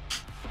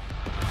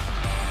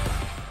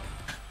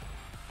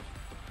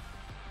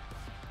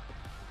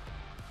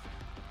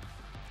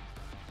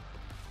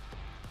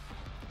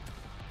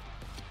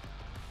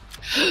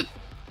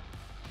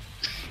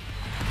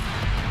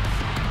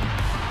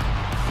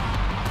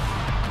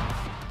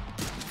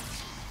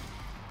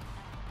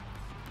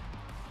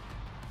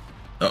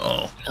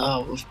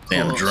 Oh, of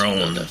Damn course,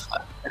 drone. the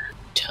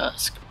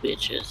Tusk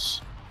bitches.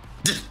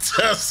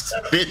 Tusk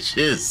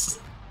bitches.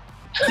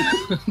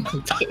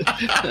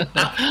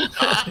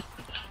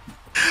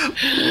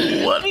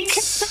 What?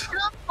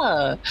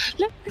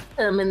 Look at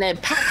them in their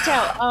packed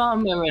out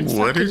armor and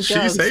What fucking did she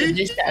guns say? and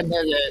this, that, and the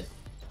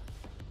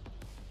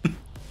other.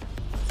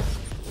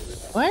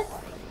 What?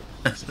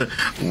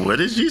 What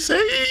did she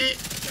say?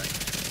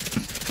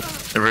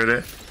 Ever heard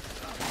that?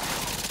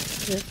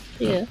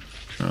 Yeah.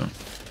 Oh.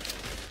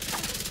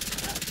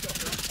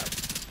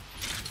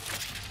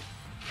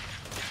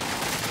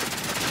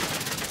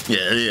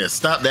 Yeah,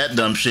 stop that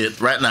dumb shit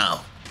right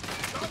now.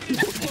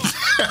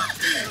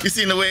 You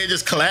seen the way it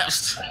just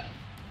collapsed?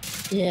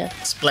 Yeah.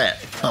 Splat.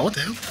 Oh, what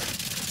the hell?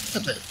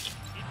 Stop that.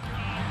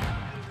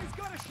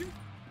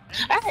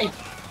 Hey,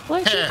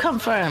 where'd you come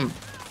from?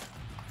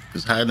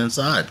 Just hide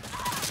inside.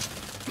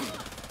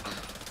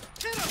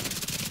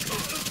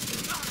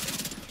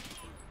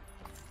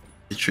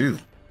 It's true.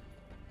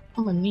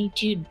 I'm gonna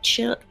need you to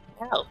chill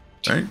out.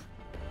 Right?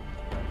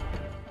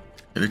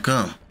 Here it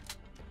come.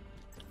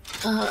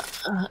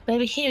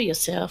 Baby, heal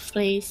yourself,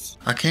 please.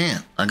 I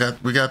can't.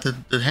 We got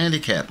the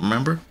handicap,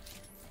 remember?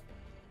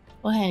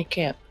 What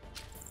handicap?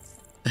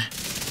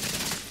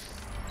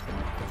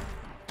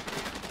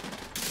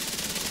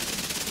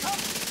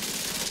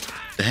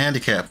 The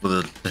handicap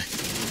with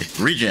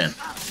the regen.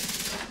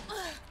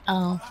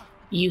 Oh,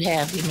 you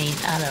have, you mean,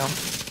 I don't.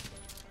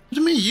 What do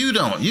you mean you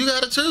don't? You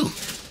got it too.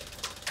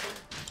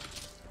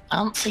 I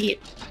don't see it.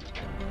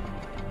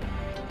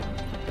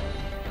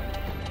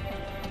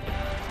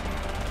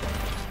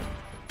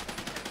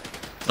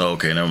 Oh,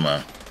 okay, never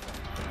mind.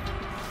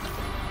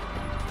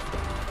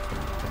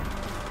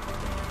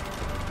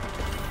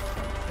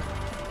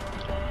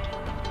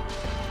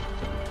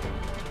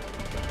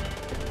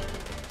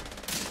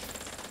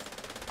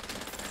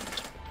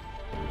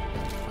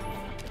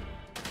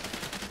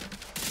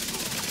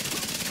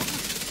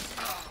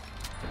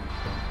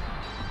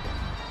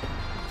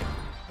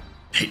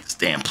 Hate this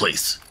damn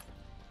place.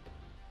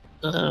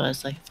 Oh,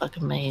 it's like a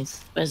fucking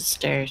maze. Where's the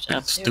stairs? Up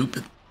there?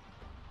 Stupid.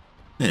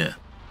 Yeah.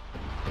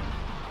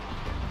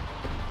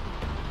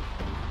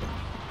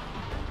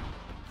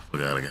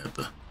 Forgot I got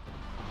the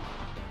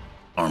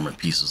armor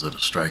pieces of the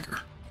striker.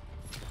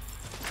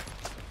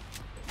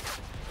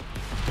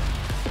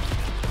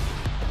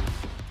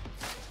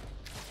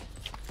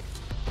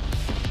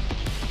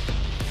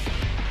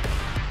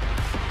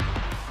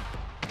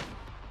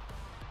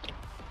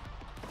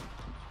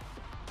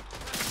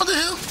 What the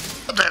hell?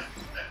 What that?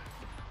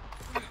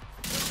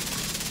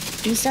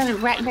 You sounded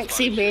right next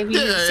to you, baby. You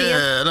didn't see him?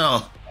 Yeah,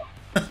 no.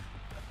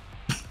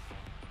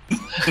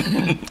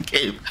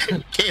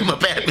 came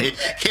up at me.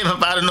 Came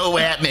up out of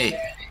nowhere at me.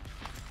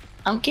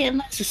 I'm getting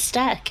lots of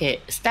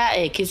static.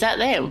 Static, is that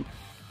them?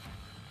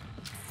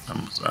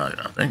 I'm sorry,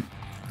 I think.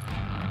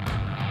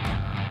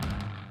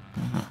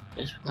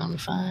 Guess we're gonna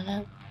find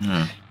out.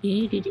 Yeah.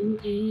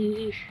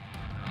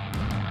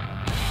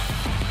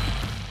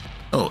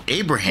 Oh,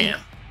 Abraham.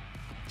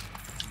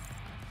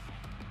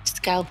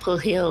 Scalpel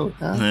Hill,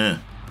 huh? Yeah.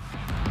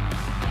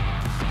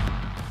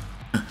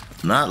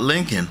 Not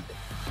Lincoln.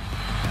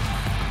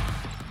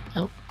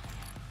 Nope.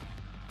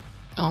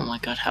 Oh my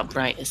god, how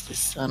bright is this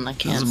sun? I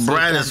can't It's see.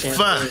 bright as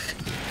goddamn fuck.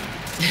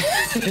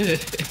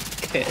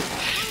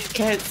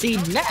 Can't see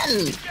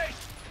nothing.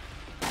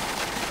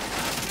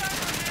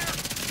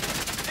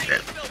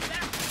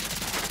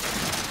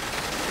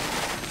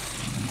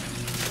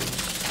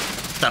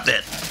 Stop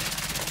that.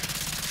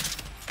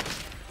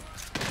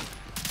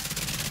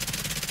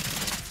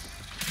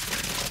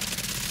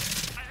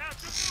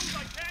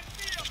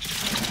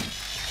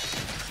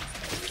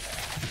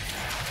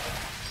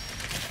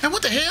 And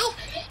what the hell?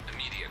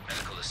 Immediate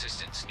medical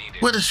assistance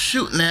needed. What is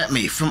shooting at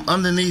me from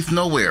underneath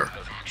nowhere?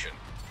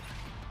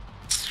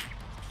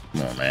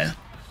 Come on, man.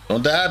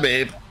 Don't die,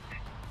 babe.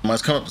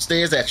 Must come up the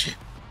stairs at you.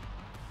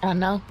 I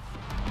know.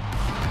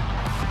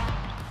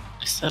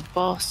 It's a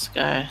boss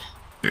guy.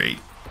 Great.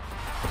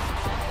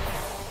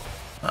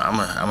 I'm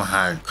a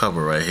hide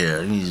cover right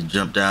here. You need to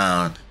jump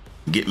down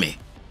and get me.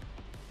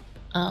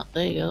 Oh,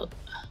 there you go.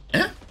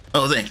 Yeah?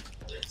 Oh, thanks.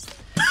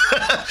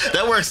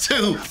 That works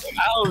too.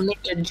 I don't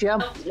need to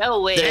jump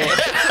nowhere.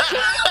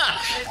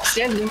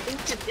 Sending me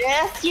to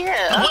death?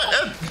 Yeah.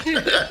 What?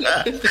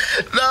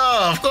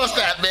 No, of course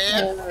not,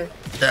 man.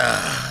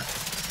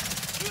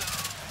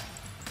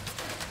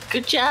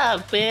 Good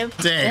job, babe.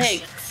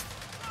 Thanks.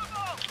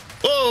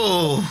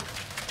 Whoa.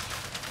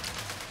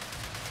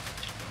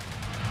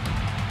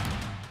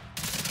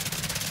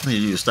 I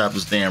need you to stop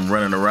this damn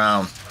running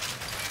around.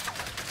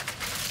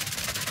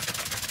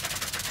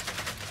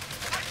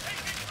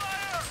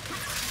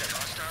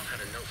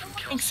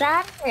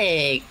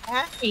 Exotic.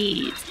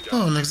 Nice.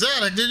 Oh, an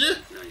exotic, did you?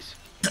 Nice.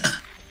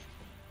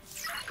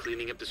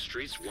 Cleaning up the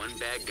streets one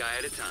bad guy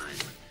at a time.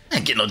 I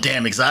ain't getting no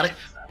damn exotic.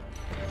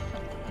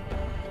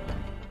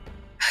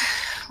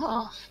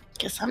 Well,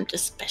 guess I'm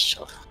just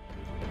special.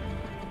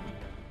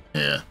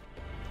 Yeah.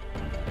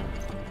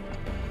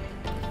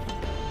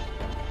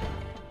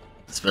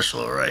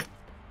 Special, all right.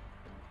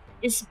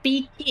 It's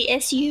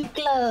BTSU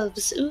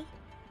gloves. Ooh.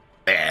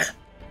 Yeah.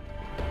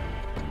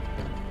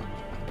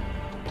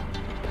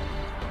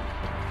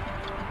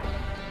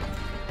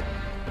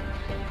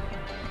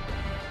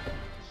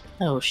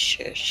 Oh,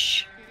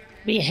 shush.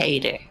 Be a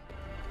hater.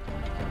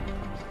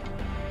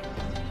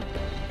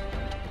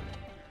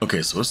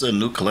 Okay, so it's a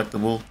new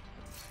collectible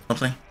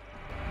something?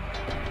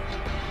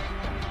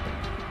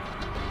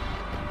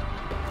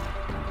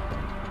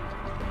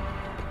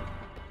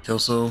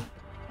 Kelso.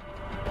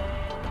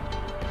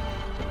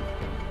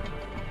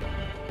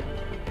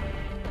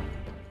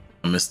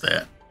 I missed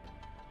that.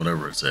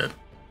 Whatever it said.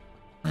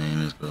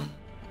 Let's go.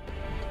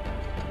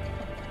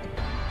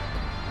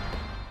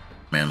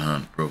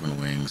 Manhunt, Broken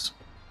Wings.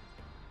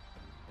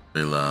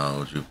 Stay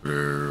Loud,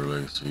 Jupiter,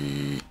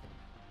 Legacy,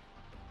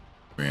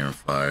 Rain of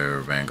Fire,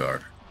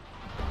 Vanguard.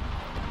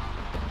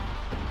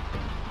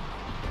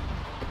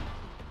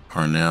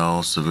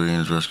 Parnell,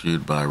 civilians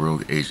rescued by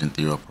rogue agent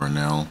Theo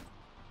Parnell.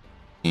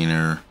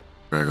 Keener,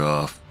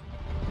 Dragoff,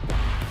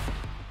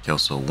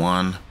 Kelso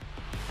 1.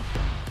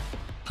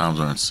 Comms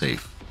are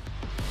unsafe.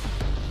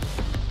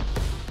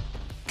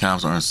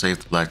 Comms are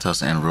unsafe. The Black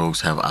Tusk and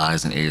rogues have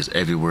eyes and ears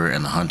everywhere,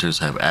 and the hunters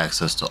have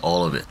access to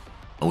all of it.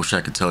 I wish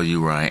I could tell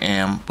you where I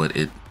am, but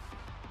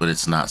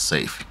it's not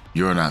safe.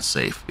 You're not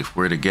safe. If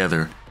we're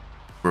together,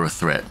 we're a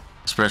threat.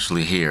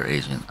 Especially here,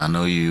 Agent. I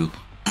know you're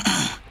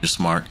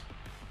smart.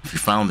 If you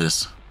found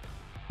this,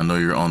 I know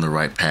you're on the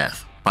right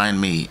path.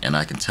 Find me, and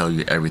I can tell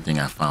you everything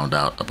I found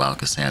out about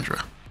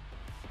Cassandra.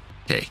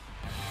 Okay.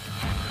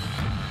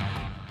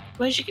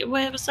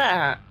 Where was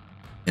that?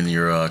 In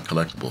your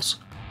collectibles.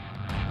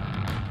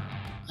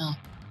 Oh.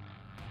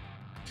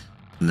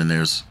 And then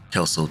there's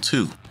Kelso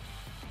 2.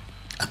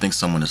 I think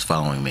someone is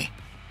following me.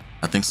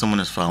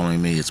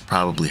 It's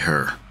probably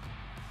her.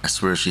 I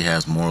swear she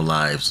has more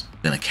lives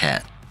than a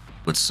cat.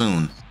 But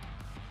soon,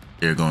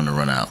 they're going to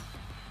run out.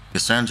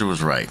 Cassandra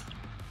was right.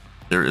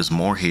 There is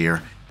more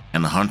here,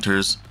 and the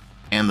hunters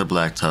and the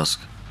Black Tusk,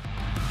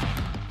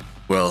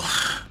 well,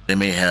 they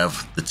may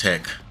have the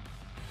tech,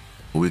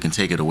 but we can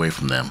take it away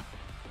from them.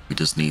 We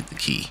just need the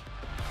key.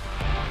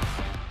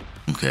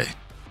 Okay,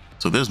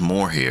 so there's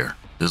more here.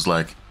 There's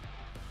like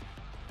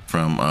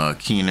from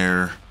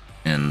Keener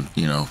and,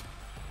 you know,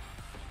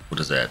 what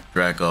is that?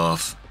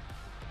 Dragoff,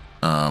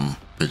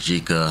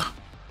 Vajika,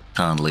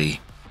 Conley,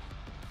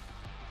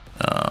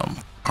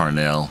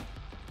 Parnell.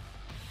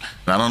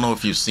 And I don't know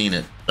if you've seen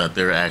it, but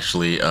they're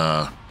actually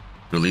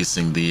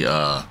releasing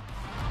the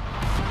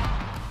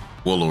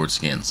Warlord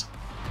skins.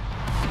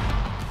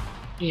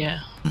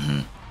 Yeah.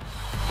 Mm-hmm.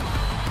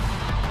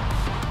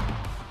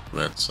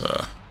 That's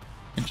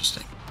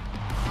interesting.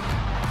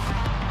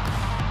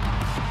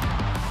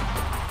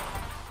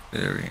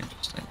 Very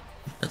interesting.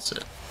 That's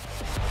it.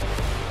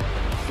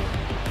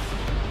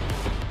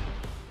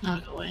 I'll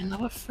go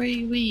another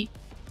 3 weeks.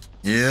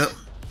 Yep.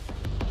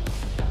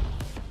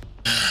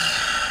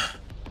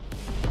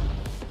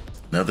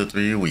 Another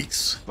 3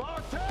 weeks.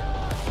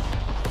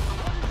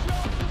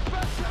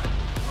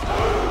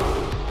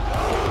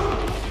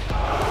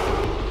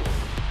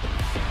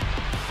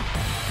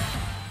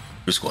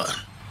 Brewsquad.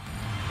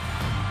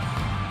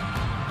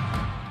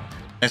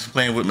 Thanks for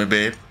playing with me,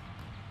 babe.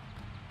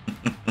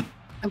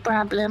 No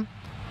problem.